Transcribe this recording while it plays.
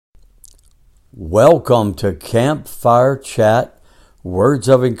Welcome to Campfire Chat, Words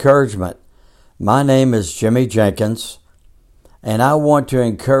of Encouragement. My name is Jimmy Jenkins, and I want to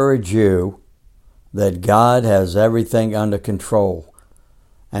encourage you that God has everything under control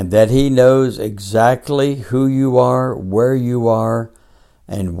and that He knows exactly who you are, where you are,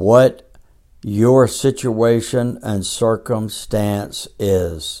 and what your situation and circumstance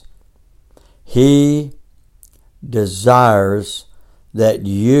is. He desires that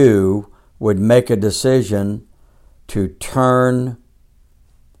you would make a decision to turn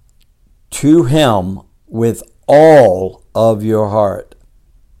to Him with all of your heart.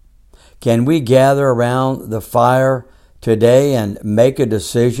 Can we gather around the fire today and make a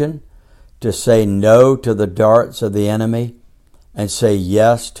decision to say no to the darts of the enemy and say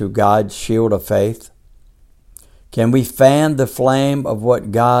yes to God's shield of faith? Can we fan the flame of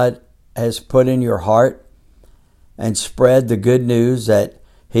what God has put in your heart and spread the good news that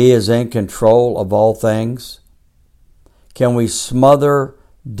He is in control of all things? Can we smother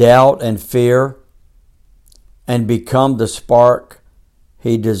doubt and fear and become the spark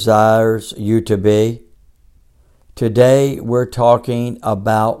He desires you to be? Today we're talking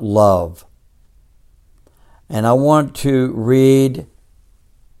about love. And I want to read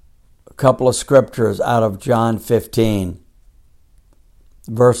a couple of scriptures out of John 15.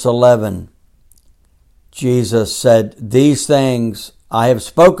 Verse 11, Jesus said, "These things I have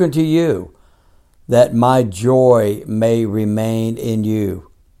spoken to you, that my joy may remain in you,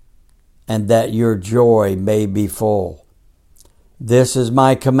 and that your joy may be full. This is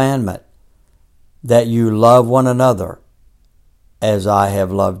my commandment, that you love one another as I have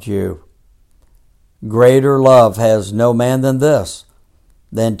loved you. Greater love has no man than this,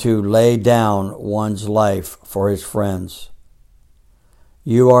 than to lay down one's life for his friends.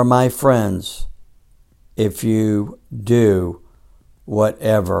 You are my friends if you do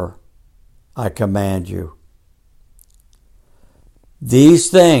whatever I command you. These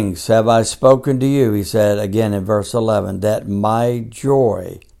things have I spoken to you," he said again in verse 11, "that my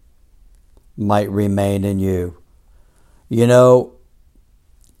joy might remain in you." You know,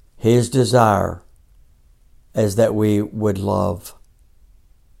 His desire is that we would love.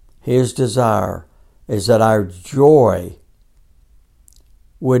 His desire is that our joy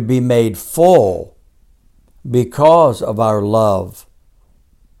would be made full because of our love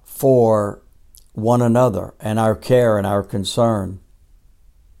for one another, and our care and our concern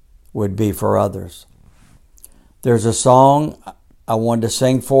would be for others. There's a song I wanted to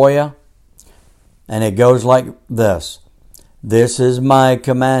sing for you, and it goes like this. "This is my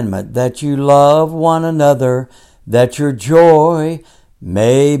commandment, that you love one another, that your joy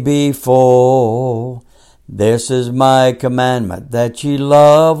may be full. This is my commandment, that ye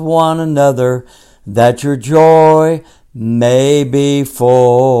love one another, that your joy may be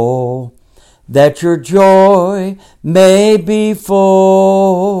full. That your joy may be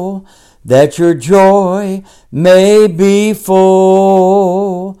full. That your joy may be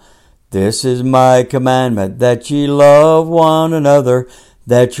full. This is my commandment, that ye love one another,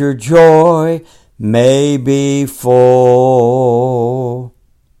 that your joy may be full."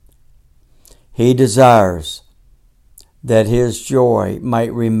 He desires that His joy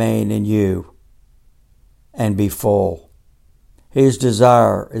might remain in you and be full. His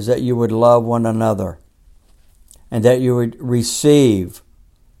desire is that you would love one another and that you would receive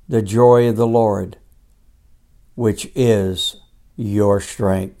the joy of the Lord, which is your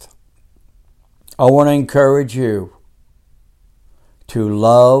strength. I want to encourage you to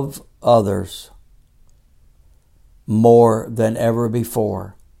love others more than ever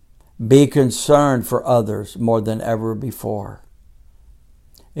before. Be concerned for others more than ever before.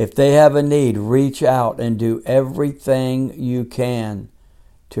 If they have a need, reach out and do everything you can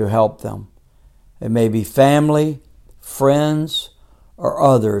to help them. It may be family, friends, or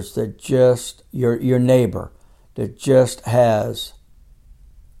others that just, your neighbor, that just has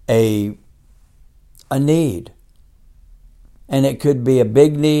a need. And it could be a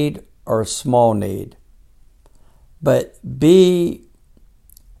big need or a small need. But be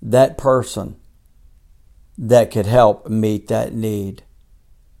that person that could help meet that need.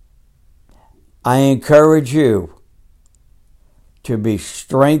 I encourage you to be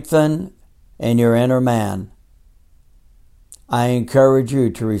strengthened in your inner man. I encourage you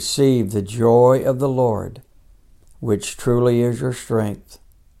to receive the joy of the Lord, which truly is your strength.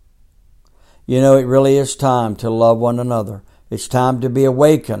 You know, it really is time to love one another. It's time to be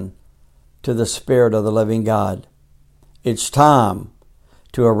awakened to the Spirit of the living God. It's time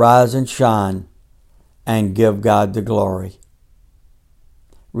to arise and shine and give God the glory.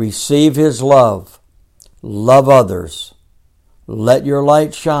 Receive His love. Love others. Let your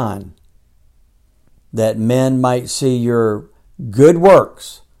light shine that men might see your good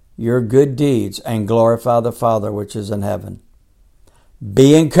works, your good deeds, and glorify the Father which is in heaven.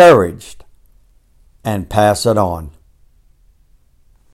 Be encouraged and pass it on.